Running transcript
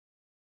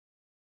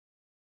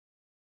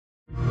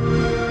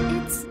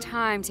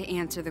time to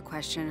answer the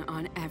question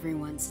on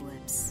everyone's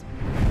lips.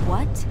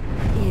 What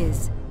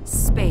is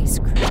Space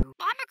Crew?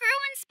 Bomber crew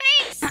in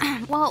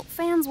space! Well,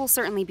 fans will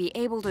certainly be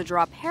able to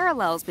draw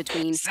parallels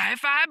between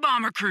Sci-fi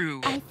Bomber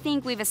Crew. I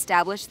think we've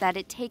established that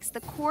it takes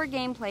the core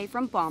gameplay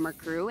from Bomber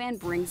Crew and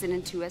brings it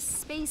into a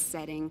space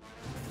setting.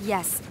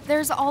 Yes,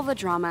 there's all the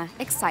drama,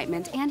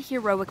 excitement, and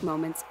heroic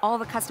moments, all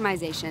the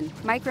customization,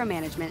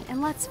 micromanagement,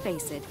 and let's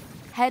face it,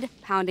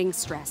 head-pounding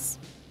stress.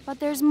 But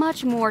there's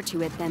much more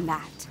to it than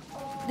that.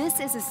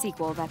 This is a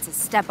sequel that's a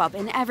step up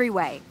in every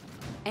way.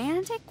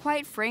 And it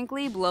quite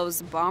frankly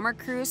blows Bomber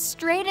Crew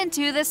straight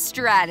into the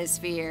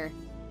stratosphere.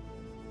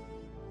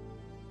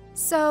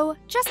 So,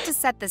 just to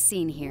set the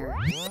scene here,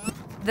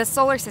 the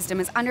solar system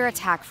is under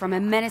attack from a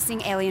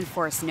menacing alien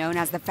force known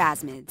as the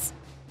Phasmids.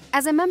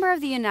 As a member of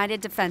the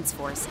United Defense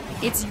Force,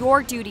 it's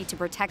your duty to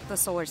protect the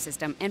solar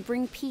system and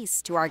bring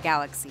peace to our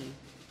galaxy.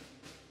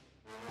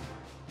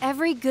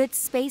 Every good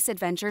space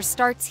adventure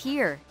starts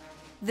here,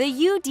 the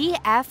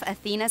UDF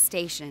Athena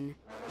Station.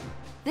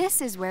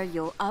 This is where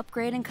you'll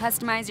upgrade and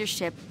customize your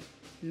ship,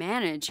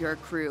 manage your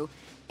crew,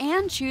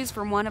 and choose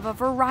from one of a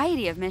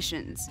variety of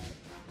missions.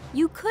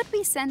 You could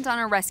be sent on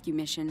a rescue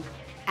mission,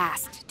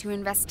 asked to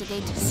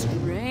investigate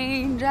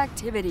strange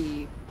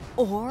activity,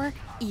 or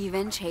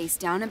even chase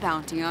down a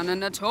bounty on a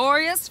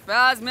notorious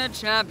Phasmid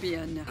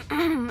champion.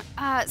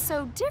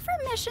 So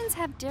different missions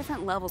have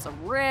different levels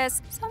of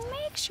risk, so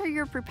make sure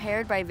you're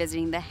prepared by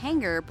visiting the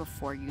hangar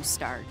before you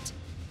start.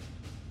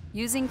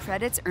 Using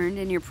credits earned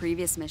in your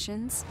previous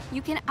missions,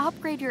 you can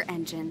upgrade your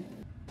engine,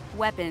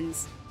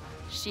 weapons,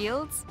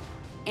 shields,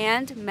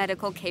 and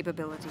medical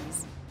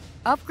capabilities.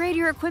 Upgrade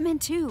your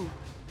equipment too.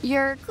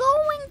 You're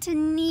going to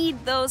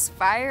need those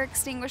fire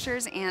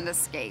extinguishers and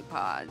escape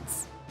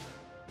pods.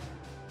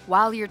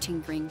 While you're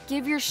tinkering,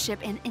 give your ship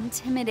an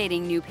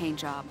intimidating new paint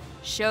job.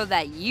 Show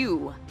that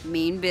you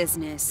mean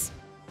business.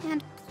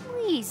 And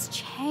please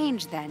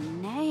change that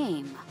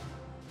name.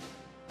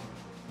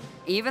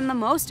 Even the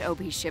most OP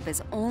ship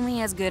is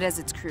only as good as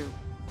its crew.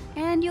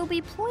 And you'll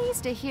be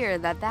pleased to hear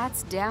that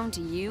that's down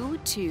to you,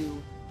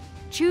 too.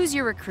 Choose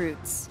your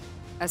recruits,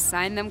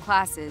 assign them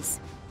classes,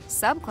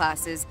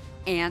 subclasses,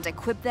 and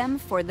equip them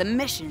for the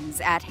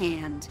missions at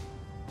hand.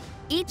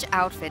 Each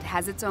outfit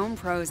has its own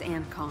pros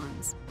and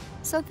cons,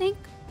 so think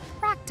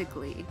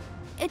practically.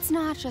 It's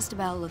not just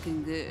about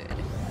looking good.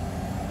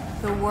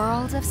 The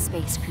world of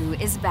Space Crew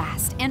is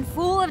vast and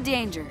full of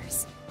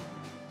dangers.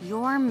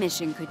 Your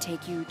mission could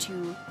take you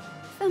to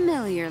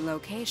familiar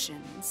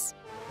locations,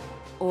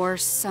 or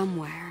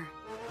somewhere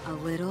a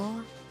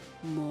little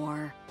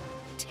more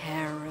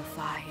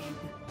terrifying.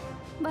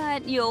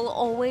 But you'll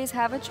always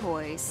have a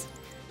choice.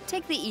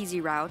 Take the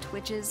easy route,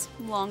 which is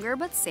longer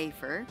but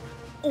safer,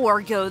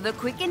 or go the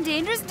quick and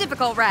dangerous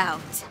difficult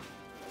route.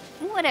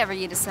 Whatever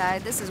you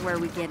decide, this is where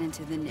we get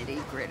into the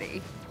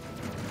nitty-gritty.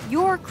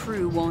 Your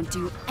crew won't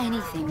do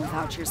anything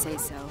without your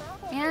say-so,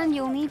 and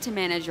you'll need to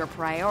manage your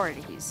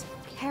priorities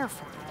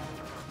carefully.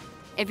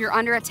 If you're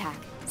under attack,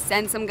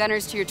 send some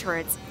gunners to your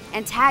turrets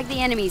and tag the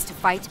enemies to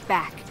fight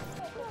back.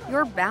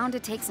 You're bound to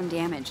take some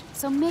damage,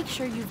 so make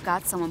sure you've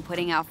got someone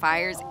putting out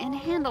fires and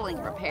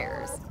handling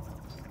repairs.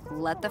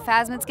 Let the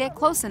Phasmids get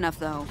close enough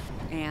though,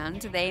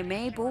 and they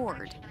may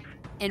board.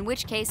 In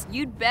which case,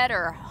 you'd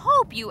better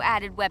hope you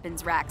added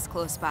weapons racks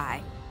close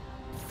by.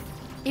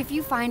 If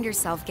you find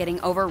yourself getting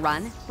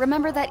overrun,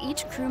 remember that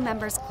each crew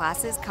member's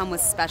classes come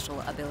with special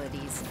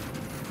abilities.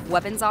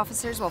 Weapons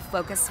officers will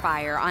focus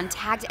fire on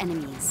tagged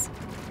enemies.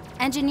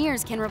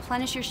 Engineers can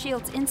replenish your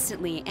shields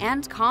instantly,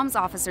 and comms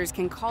officers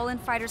can call in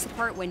fighter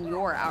support when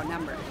you're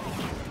outnumbered.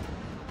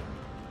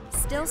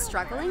 Still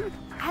struggling?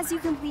 As you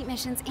complete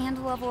missions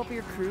and level up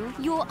your crew,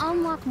 you'll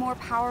unlock more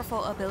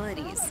powerful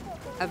abilities.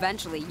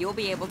 Eventually, you'll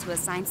be able to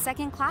assign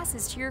second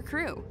classes to your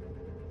crew.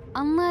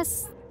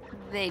 Unless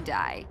they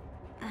die.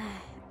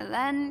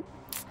 Then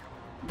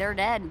they're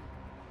dead.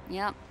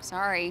 Yep,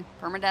 sorry.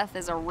 Permadeath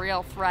is a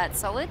real threat,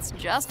 so it's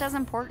just as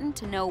important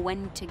to know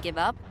when to give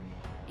up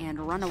and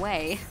run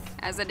away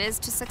as it is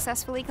to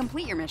successfully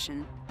complete your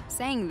mission.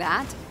 Saying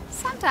that,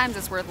 sometimes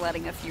it's worth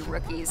letting a few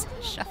rookies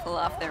shuffle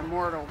off their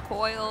mortal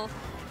coil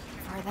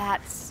for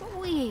that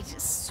sweet,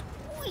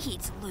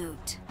 sweet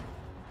loot.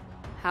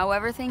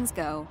 However things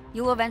go,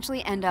 you'll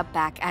eventually end up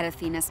back at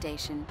Athena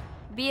Station,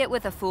 be it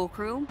with a full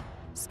crew,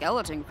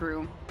 skeleton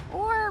crew,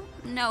 or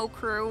no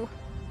crew.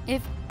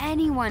 If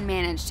anyone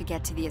managed to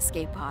get to the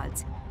escape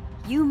pods,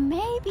 you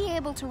may be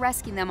able to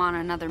rescue them on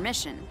another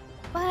mission.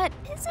 But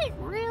is it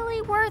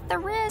really worth the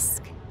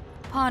risk?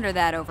 Ponder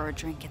that over a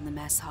drink in the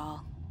mess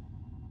hall.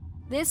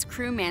 This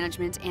crew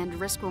management and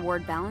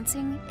risk-reward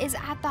balancing is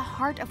at the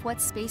heart of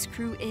what Space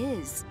Crew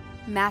is.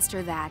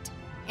 Master that,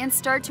 and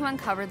start to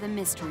uncover the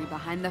mystery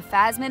behind the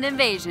Phasmid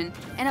invasion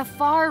in a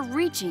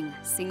far-reaching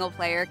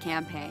single-player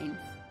campaign.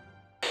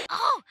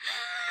 Oh,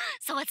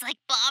 so it's like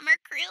Bomber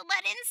Crew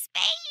but in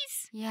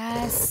space?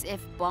 Yes,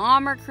 if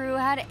Bomber Crew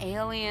had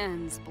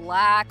aliens,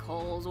 black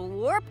holes,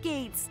 warp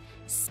gates,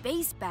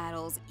 space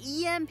battles,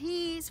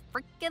 EMPs,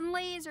 frickin'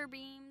 laser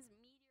beams.